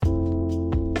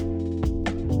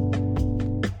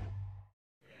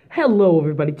Hello,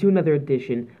 everybody, to another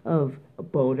edition of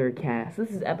BonerCast.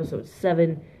 This is episode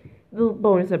 7. The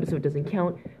bonus episode doesn't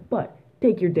count, but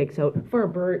take your dicks out for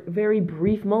a very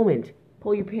brief moment.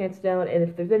 Pull your pants down, and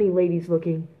if there's any ladies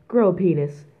looking, grow a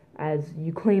penis, as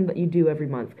you claim that you do every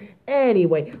month.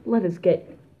 Anyway, let us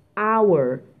get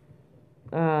our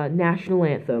national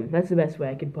anthem. That's the best way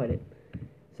I can put it.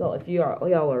 So if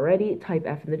y'all are ready, type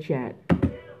F in the chat.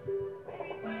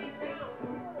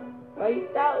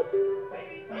 Right out.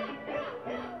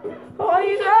 Oh,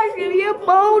 you guys give me a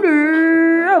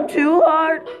boner. I'm too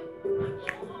hard.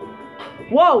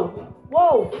 Whoa,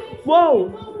 whoa, whoa.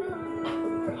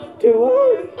 Too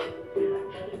hard.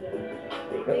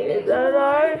 It's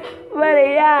hard.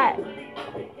 Ready that.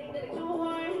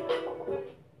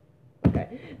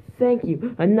 Okay, thank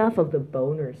you. Enough of the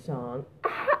boner song.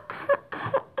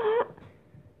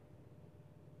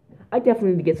 I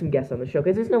definitely need to get some guests on the show,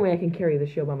 because there's no way I can carry the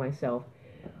show by myself.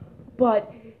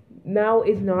 But now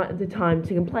is not the time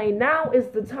to complain. Now is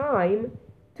the time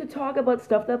to talk about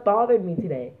stuff that bothered me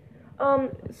today.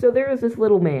 So there is this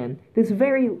little man, this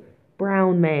very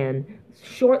brown man,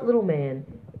 short little man,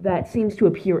 that seems to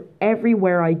appear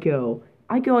everywhere I go.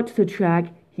 I go out to the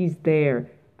track, he's there.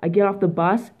 I get off the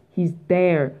bus, he's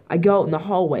there. I go out in the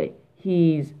hallway,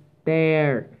 he's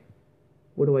there.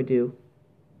 What do?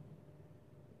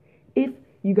 If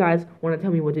you guys want to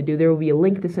tell me what to do, there will be a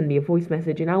link to send me a voice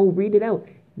message, and I will read it out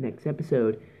next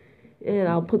episode. And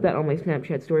I'll put that on my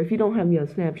Snapchat story. If you don't have me on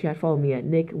Snapchat, follow me at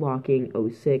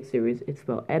NickLocking06. It's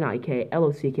spelled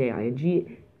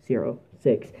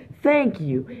NIKLOCKING06. Thank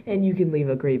you! And you can leave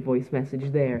a great voice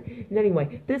message there. And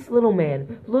anyway, this little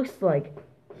man looks like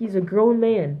he's a grown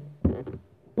man,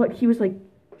 but he was like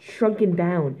shrunken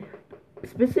down,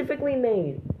 specifically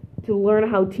made to learn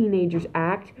how teenagers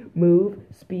act, move,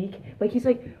 speak. Like, he's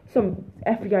like some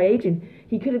FBI agent.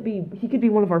 He could be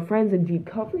one of our friends in deep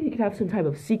cover. He could have some type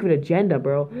of secret agenda,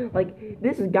 bro. Like,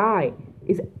 this guy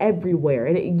is everywhere,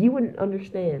 and you wouldn't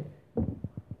understand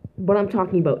what I'm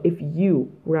talking about if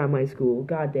you were at my school.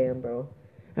 Goddamn, bro.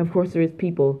 And of course, there is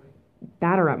people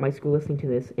that are at my school listening to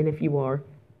this, and if you are,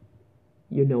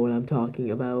 you know what I'm talking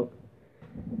about.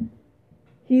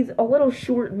 He's a little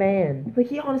short man. Like,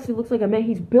 he honestly looks like a man.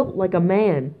 He's built like a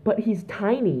man, but he's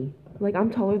tiny. Like, I'm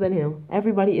taller than him.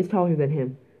 Everybody is taller than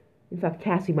him. In fact,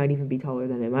 Cassie might even be taller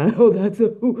than him. I know that's a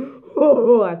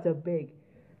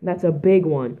big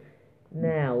one.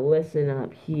 Now, listen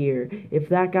up here. If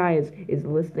that guy is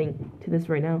listening to this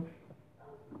right now,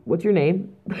 what's your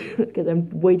name? Because I'm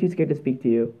way too scared to speak to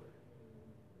you.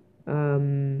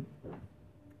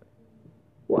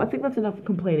 Well, I think that's enough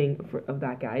complaining of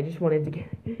that guy. I just wanted to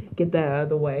get that out of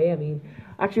the way. I mean,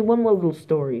 actually, one more little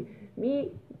story.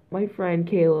 Me, my friend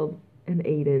Caleb, and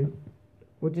Aiden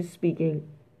were just speaking,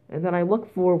 and then I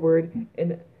looked forward,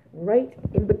 and right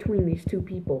in between these two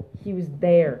people, he was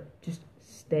there, just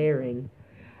staring.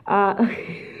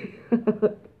 Okay,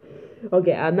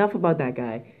 enough about that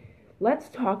guy. Let's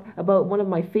talk about one of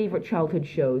my favorite childhood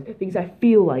shows, because I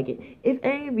feel like it. If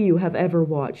any of you have ever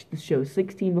watched the show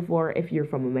 16 before, if you're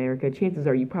from America, chances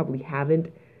are you probably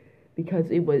haven't,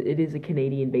 because it is a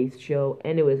Canadian-based show,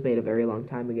 and it was made a very long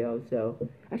time ago, so,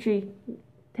 actually,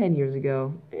 10 years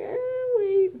ago.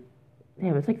 Wait.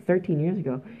 Damn, it's like 13 years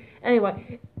ago.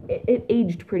 Anyway, it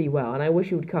aged pretty well, and I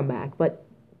wish it would come back, but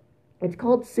it's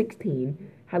called 16,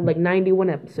 had like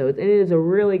 91 episodes, and it is a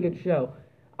really good show.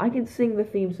 I can sing the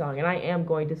theme song, and I am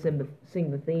going to sing the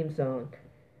theme song.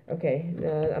 Okay,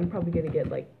 I'm probably going to get,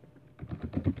 like,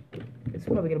 it's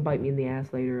probably going to bite me in the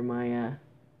ass later in my,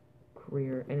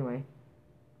 career. Anyway.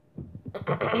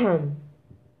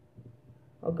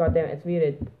 Oh, goddamn it, it's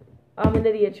muted. I'm an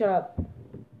idiot, shut up.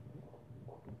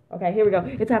 Okay, here we go.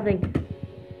 It's happening.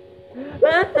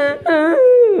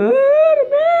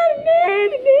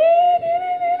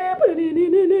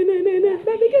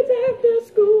 Because after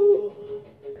school,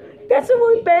 that's when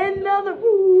we bend all the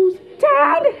rules.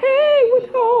 Time to hang with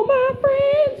all my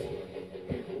friends.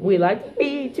 We like to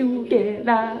be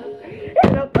together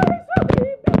in a place where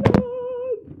we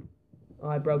belong. Oh,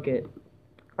 I broke it.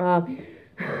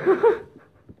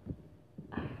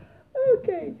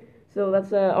 Okay. So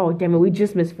that's, oh, damn it, we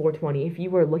just missed 4:20. If you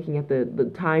were looking at the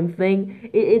time thing,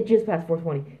 it just passed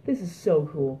 4:20. This is so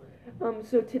cool.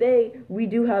 So today, we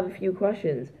do have a few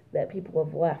questions that people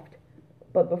have left.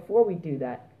 But before we do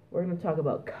that, we're going to talk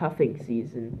about cuffing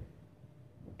season.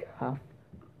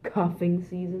 Cuffing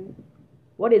season?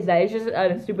 What is that? It's just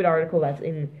a stupid article that's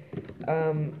in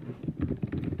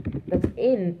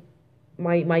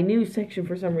my news section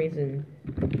for some reason.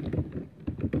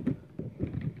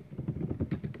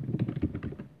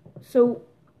 So,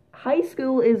 high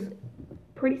school is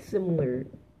pretty similar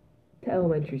to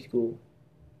elementary school.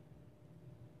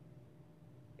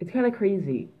 It's kind of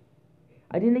crazy.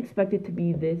 I didn't expect it to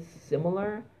be this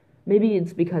similar. Maybe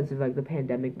it's because of like the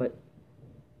pandemic, but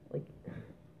like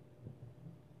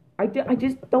I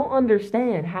just don't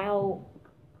understand how.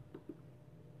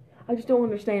 I just don't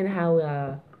understand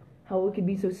how it could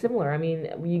be so similar. I mean,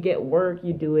 when you get work,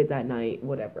 you do it that night,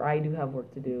 whatever. I do have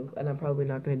work to do, and I'm probably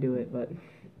not going to do it, but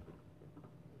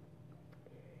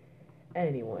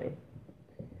anyway.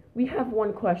 We have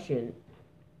one question.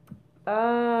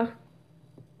 What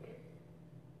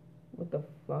the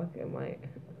fuck am I?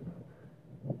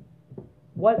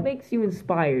 What makes you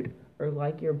inspired or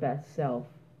like your best self?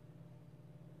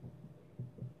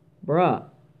 Bruh.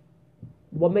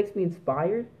 What makes me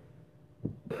inspired?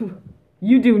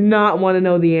 You do not want to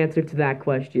know the answer to that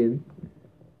question.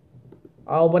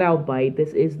 Oh, but I'll bite.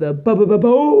 This is the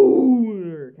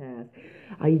BonerCast.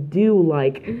 I do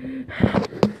like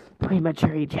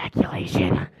premature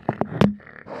ejaculation.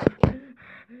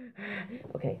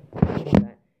 Okay,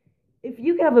 if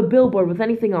you could have a billboard with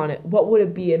anything on it, what would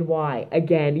it be and why?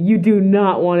 Again, you do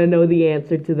not want to know the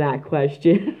answer to that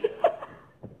question.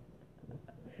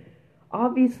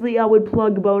 Obviously, I would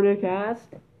plug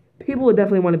BonerCast. People would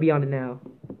definitely want to be on it now.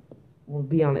 Well,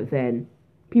 be on it then.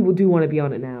 People do want to be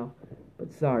on it now.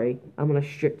 But sorry, I'm on a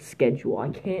strict schedule. I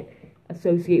can't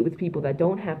associate with people that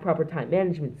don't have proper time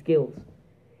management skills.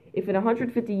 If in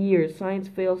 150 years science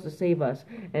fails to save us,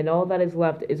 and all that is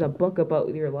left is a book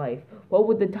about your life, what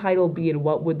would the title be and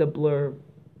what would the blurb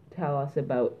tell us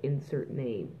about insert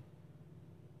name?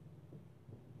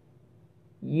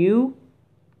 You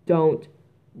don't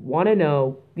want to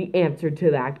know the answer to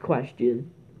that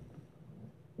question.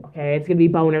 Okay, it's gonna be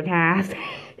BonerCast.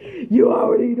 You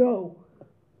already know.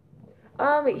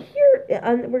 Here,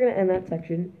 we're gonna end that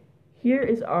section. Here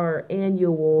is our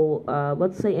annual,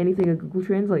 let's say anything in Google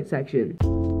Translate section.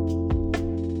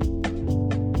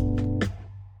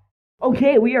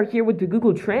 Okay, we are here with the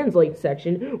Google Translate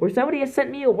section, where somebody has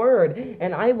sent me a word,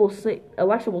 and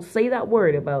Alexa will say that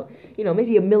word about,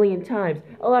 maybe a million times.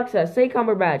 Alexa, say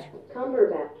Cumberbatch.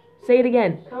 Cumberbatch. Say it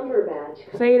again.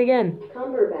 Cumberbatch. Say it again.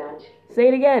 Cumberbatch. Say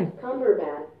it again.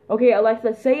 Cumberbatch. Okay,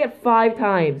 Alexa, say it 5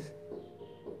 times.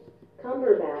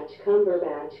 Cumberbatch.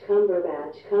 Cumberbatch.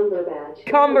 Cumberbatch. Cumberbatch.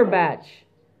 Cumberbatch.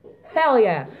 Hell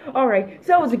yeah. Alright,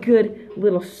 so that was a good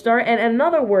little start. And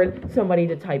another word somebody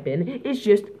to type in is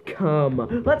just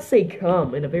come. Let's say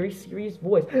come in a very serious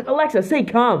voice. Alexa, say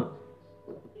come.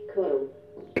 Come.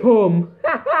 Come.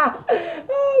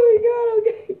 Oh my god,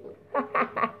 okay.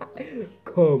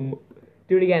 Come.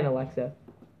 Do it again, Alexa.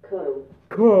 Come.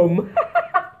 Come. What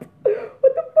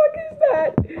the fuck is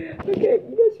that? Okay,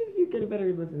 you guys should get a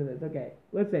better listen to this. Okay,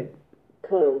 listen.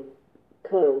 Come.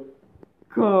 Come.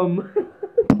 Come.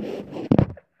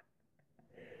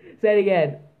 Say it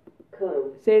again.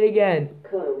 Come. Say it again.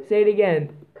 Come. Say it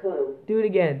again. Come. Do it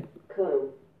again. Come.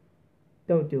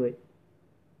 Don't do it.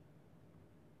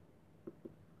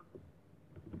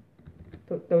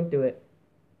 Don't do it.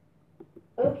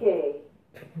 Okay.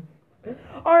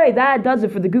 Alright, that does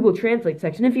it for the Google Translate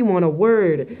section. If you want a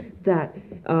word that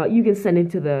you can send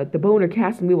into the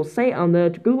BonerCast and we will say it on the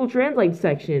Google Translate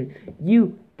section,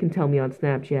 you can tell me on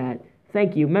Snapchat.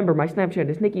 Thank you. Remember, my Snapchat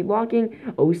is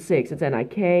NickieLocking06. It's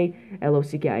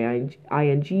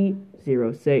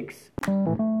NickieLocking06.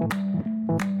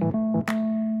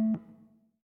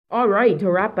 Alright,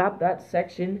 to wrap up that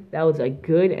section, that was a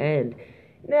good end.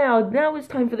 Now it's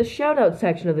time for the shout-out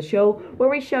section of the show, where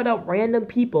we shout out random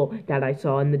people that I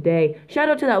saw in the day. Shout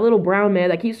out to that little brown man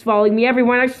that keeps following me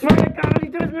everywhere, and I swear to God, he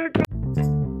doesn't.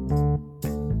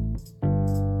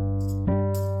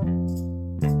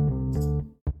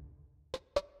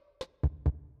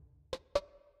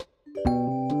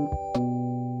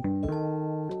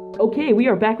 Okay, we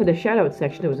are back with the shout-out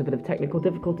section. There was a bit of technical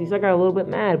difficulties. I got a little bit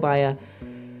mad by,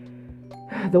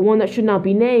 the one that should not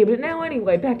be named. But now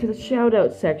anyway, back to the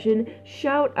shout-out section.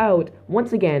 Shout out,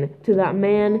 once again, to that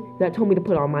man that told me to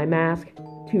put on my mask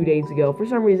 2 days ago. For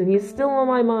some reason, he's still on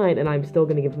my mind, and I'm still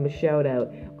gonna give him a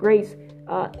shout-out. Grace,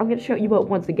 I'm gonna shout you out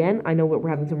once again. I know we're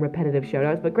having some repetitive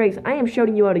shout-outs, but Grace, I am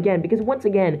shouting you out again, because once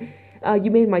again, you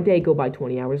made my day go by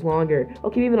 20 hours longer.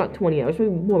 Okay, maybe not 20 hours,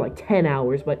 maybe more like 10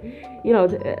 hours, but,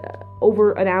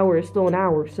 over an hour is still an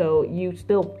hour, so you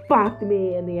still fucked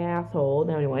me in the asshole.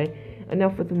 Now anyway,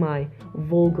 enough with my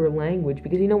vulgar language,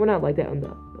 because we're not like that on the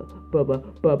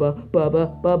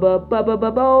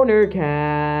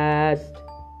BonerCast.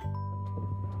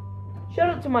 Shout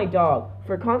out to my dog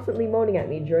for constantly moaning at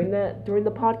me during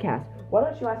the podcast. Why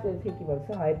don't you ask me to take you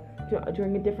outside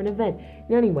during a different event?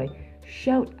 Now anyway,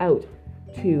 shout out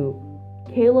to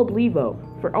Caleb Levo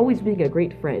for always being a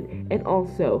great friend. And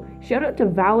also, shout out to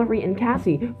Valerie and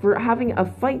Cassie for having a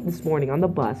fight this morning on the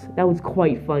bus. That was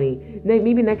quite funny.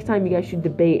 Maybe next time you guys should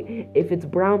debate if it's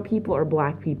brown people or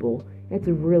black people. That's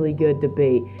a really good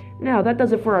debate. Now, that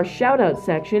does it for our shout out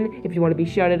section. If you want to be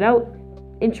shouted out,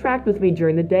 interact with me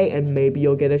during the day and maybe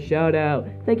you'll get a shout out.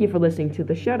 Thank you for listening to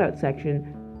the shout out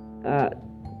section.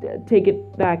 Take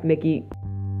it back, Nikki.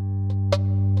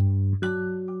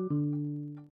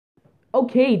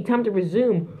 Okay, time to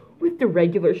resume with the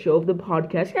regular show of the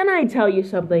podcast. Can I tell you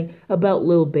something about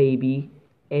Lil Baby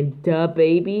and Da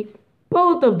Baby?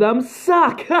 Both of them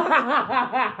suck!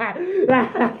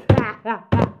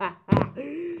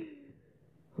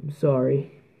 I'm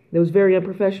sorry. That was very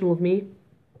unprofessional of me.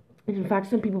 And in fact,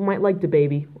 some people might like Da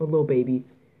Baby or Lil Baby.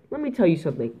 Let me tell you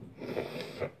something.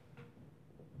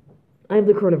 I have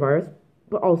the coronavirus,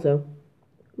 but also,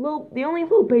 the only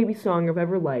Lil Baby song I've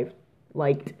ever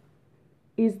liked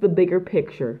is The Bigger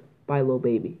Picture by Lil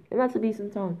Baby. And that's a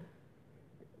decent song.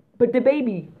 But Da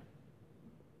Baby,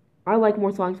 I like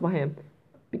more songs by him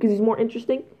because he's more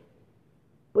interesting.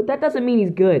 But that doesn't mean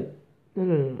he's good.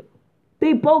 No.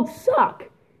 They both suck.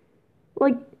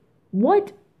 Like,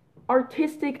 what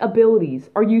artistic abilities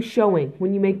are you showing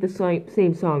when you make the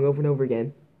same song over and over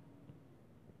again?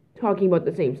 Talking about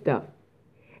the same stuff.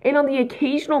 And on the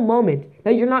occasional moment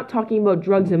that you're not talking about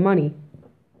drugs and money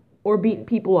or beating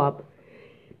people up,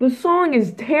 the song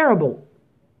is terrible.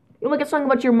 You like a song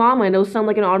about your mama and it'll sound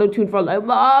like an auto-tune for like,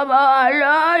 Mama, I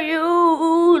love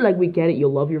you. Like, we get it.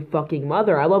 You'll love your fucking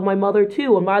mother. I love my mother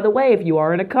too. And by the way, if you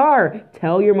are in a car,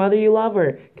 tell your mother you love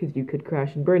her because you could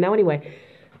crash and burn. Now, anyway,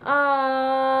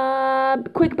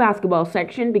 quick basketball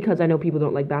section because I know people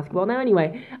don't like basketball. Now,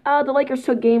 anyway, the Lakers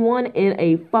took game 1 in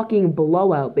a fucking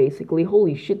blowout, basically.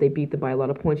 Holy shit, they beat them by a lot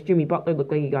of points. Jimmy Butler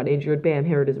looked like he got injured. Bam,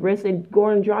 hurt his wrist. And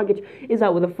Goran Dragic is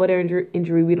out with a foot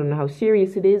injury. We don't know how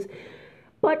serious it is.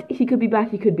 But he could be back,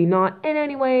 he could be not. And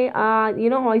anyway, you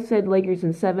know how I said Lakers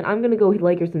in 7? I'm gonna go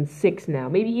Lakers in 6 now,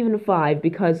 maybe even 5,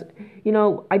 because, you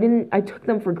know, I took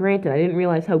them for granted. I didn't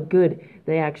realize how good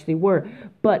they actually were.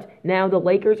 But now the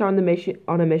Lakers are on a mission.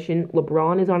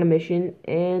 LeBron is on a mission,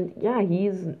 and yeah,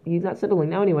 he's not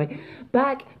settling. Now anyway,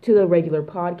 back to the regular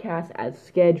podcast as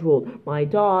scheduled. My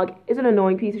dog is an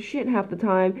annoying piece of shit half the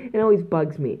time and always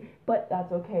bugs me. But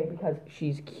that's okay because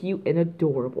she's cute and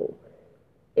adorable.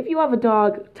 If you have a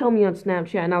dog, tell me on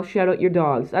Snapchat and I'll shout out your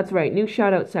dogs. That's right, new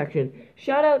shout out section.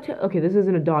 Shout out to, okay, this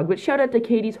isn't a dog, but shout out to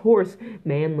Katie's horse,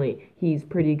 Manly. He's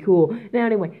pretty cool. Now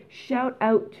anyway, shout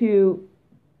out to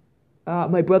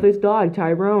my brother's dog,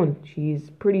 Tyrone. She's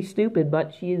pretty stupid,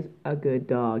 but she's a good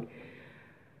dog.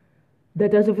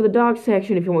 That does it for the dog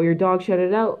section. If you want your dog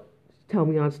shouted out, tell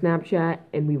me on Snapchat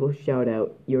and we will shout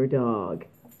out your dog.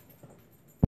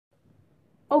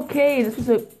 Okay,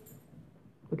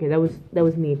 Okay, that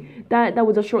was mean. That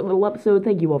was a short little episode.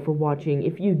 Thank you all for watching.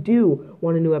 If you do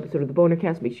want a new episode of the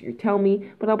BonerCast, make sure you tell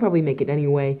me, but I'll probably make it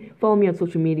anyway. Follow me on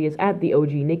social medias at the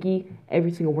OG Nikki.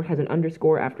 Every single word has an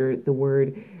underscore after the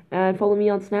word. And follow me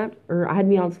on add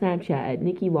me on Snapchat at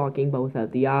Nikki Locking, but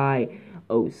without the I.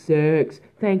 06.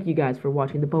 Thank you guys for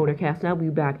watching the BonerCast, and I'll be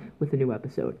back with a new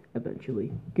episode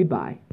eventually. Goodbye.